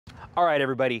All right,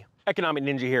 everybody, Economic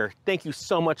Ninja here. Thank you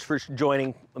so much for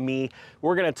joining me.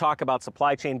 We're gonna talk about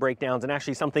supply chain breakdowns and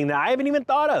actually something that I haven't even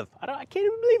thought of. I can't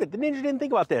even believe it. The Ninja didn't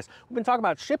think about this. We've been talking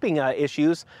about shipping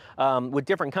issues with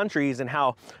different countries and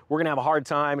how we're gonna have a hard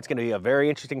time. It's gonna be a very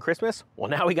interesting Christmas. Well,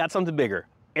 now we got something bigger,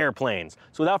 airplanes.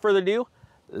 So without further ado,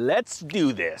 let's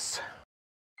do this.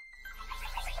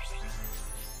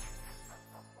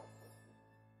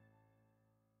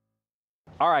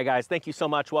 All right, guys, thank you so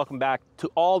much. Welcome back to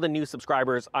all the new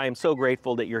subscribers. I am so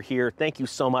grateful that you're here. Thank you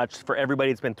so much for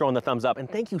everybody that's been throwing the thumbs up. And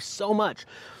thank you so much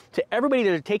to everybody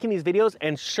that are taking these videos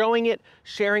and showing it,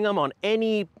 sharing them on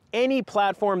any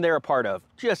platform they're a part of.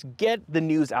 Just get the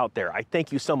news out there. I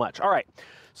thank you so much. All right,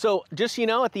 so just so you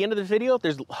know, at the end of the video,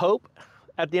 there's hope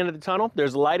at the end of the tunnel.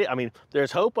 There's light. I mean,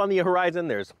 there's hope on the horizon.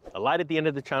 There's a light at the end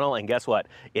of the tunnel. And guess what?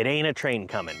 It ain't a train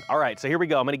coming. All right, so here we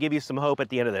go. I'm gonna give you some hope at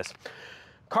the end of this.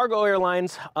 Cargo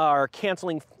airlines are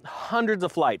canceling hundreds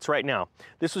of flights right now.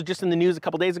 This was just in the news a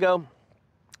couple days ago.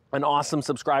 An awesome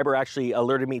subscriber actually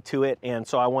alerted me to it, and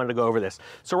so I wanted to go over this.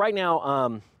 So right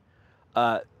now,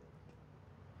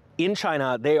 in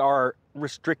China, they are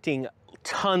restricting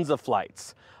tons of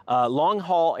flights.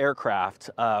 Long-haul aircraft,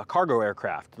 cargo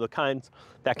aircraft, the kinds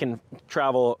that can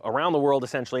travel around the world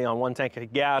essentially on one tank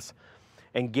of gas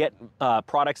and get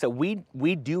products that we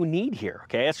do need here,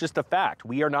 okay? It's just a fact.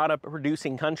 We are not a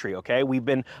producing country, okay? We've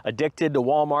been addicted to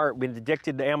Walmart, we've been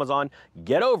addicted to Amazon.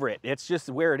 Get over it. It's just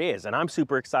where it is. And I'm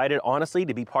super excited, honestly,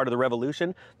 to be part of the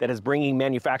revolution that is bringing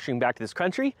manufacturing back to this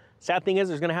country. Sad thing is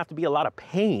there's gonna have to be a lot of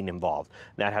pain involved.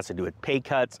 That has to do with pay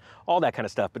cuts, all that kind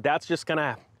of stuff, but that's just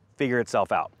gonna figure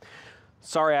itself out.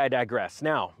 Sorry, I digress.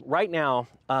 Now, right now,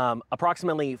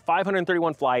 approximately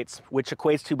 531 flights, which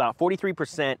equates to about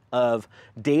 43% of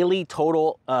daily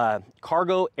total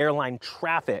cargo airline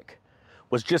traffic,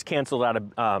 was just canceled out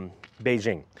of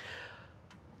Beijing.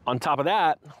 On top of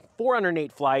that,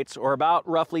 408 flights, or about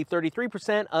roughly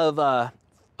 33% of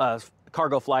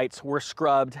cargo flights, were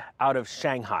scrubbed out of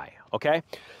Shanghai, okay?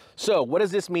 So what does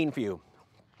this mean for you?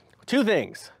 Two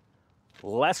things.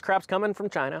 Less crap's coming from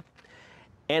China.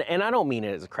 And I don't mean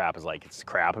it as crap as like it's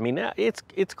crap. I mean,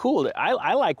 it's cool.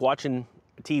 I like watching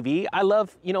TV. I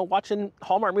love, you know, watching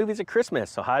Hallmark movies at Christmas.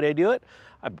 So how did I do it?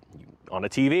 On a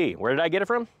TV. Where did I get it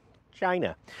from?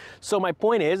 China. So my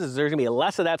point is there's gonna be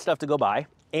less of that stuff to go by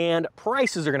and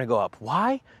prices are gonna go up.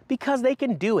 Why? Because they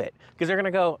can do it. Because they're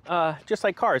gonna go, just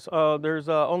like cars. There's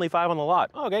only 5 on the lot.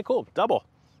 Okay, cool, double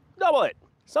it.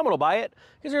 Someone will buy it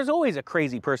because there's always a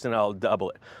crazy person that'll double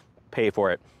it, pay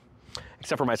for it.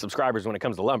 Except for my subscribers when it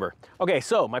comes to lumber. Okay,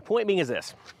 so my point being is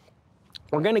this.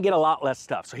 We're gonna get a lot less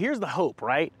stuff. So here's the hope,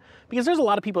 right? Because there's a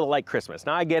lot of people that like Christmas.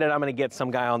 Now I get it, I'm gonna get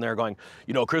some guy on there going,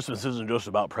 you know, Christmas isn't just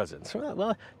about presents.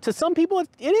 Well, to some people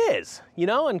it is, you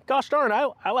know, and gosh darn,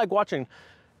 I like watching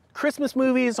Christmas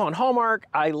movies on Hallmark.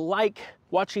 I like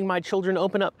watching my children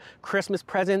open up Christmas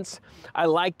presents. I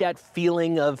like that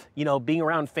feeling of, you know, being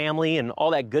around family and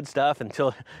all that good stuff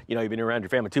until, you know, you've been around your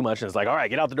family too much and it's like, all right,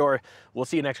 get out the door. We'll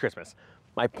see you next Christmas.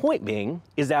 My point being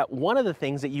is that one of the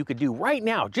things that you could do right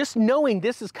now, just knowing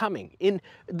this is coming in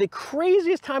the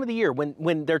craziest time of the year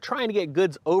when they're trying to get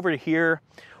goods over to here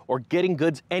or getting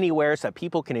goods anywhere so that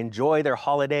people can enjoy their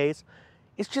holidays,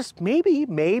 it's just maybe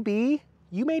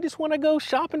you may just want to go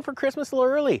shopping for Christmas a little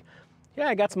early. Yeah,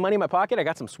 I got some money in my pocket. I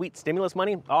got some sweet stimulus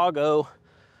money. I'll go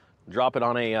drop it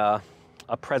on a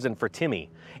present for Timmy.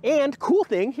 And cool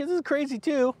thing, this is crazy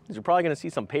too, is you're probably gonna see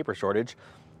some paper shortage.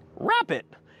 Wrap it,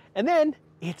 and then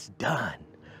it's done.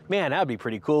 Man, that'd be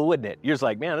pretty cool, wouldn't it? You're just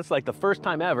like, man, it's like the first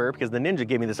time ever, because the Ninja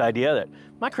gave me this idea that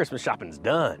my Christmas shopping's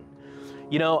done.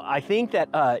 You know, I think that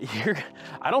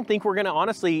I don't think we're gonna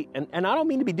honestly, and I don't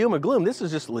mean to be doom or gloom, this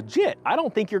is just legit. I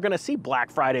don't think you're gonna see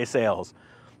Black Friday sales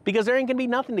because there ain't gonna be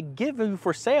nothing to give you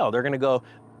for sale. They're gonna go,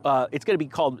 it's gonna be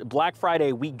called Black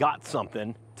Friday, we got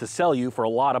something to sell you for a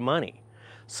lot of money.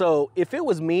 So if it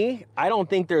was me, I don't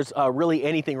think there's really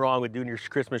anything wrong with doing your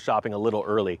Christmas shopping a little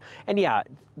early. And yeah,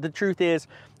 the truth is,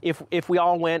 if we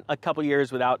all went a couple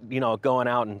years without, you know, going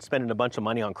out and spending a bunch of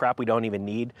money on crap we don't even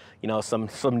need, you know, some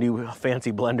new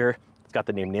fancy blender, it's got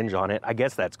the name Ninja on it, I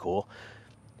guess that's cool.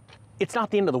 It's not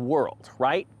the end of the world,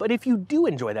 right? But if you do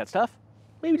enjoy that stuff,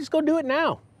 maybe just go do it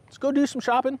now. Just go do some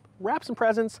shopping, wrap some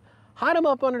presents, hide them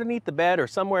up underneath the bed or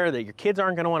somewhere that your kids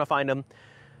aren't gonna wanna find them.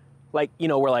 Like, you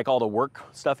know, where like all the work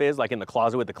stuff is, like in the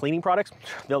closet with the cleaning products,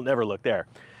 they'll never look there.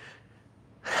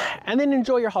 And then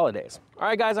enjoy your holidays. All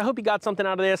right, guys, I hope you got something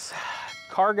out of this.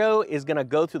 Cargo is gonna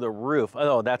go through the roof.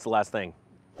 Oh, that's the last thing.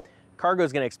 Cargo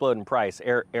is gonna explode in price,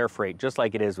 air freight, just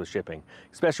like it is with shipping,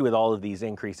 especially with all of these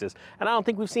increases. And I don't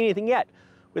think we've seen anything yet.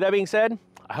 With that being said,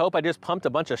 I hope I just pumped a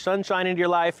bunch of sunshine into your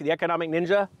life. The Economic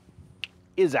Ninja,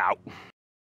 is out.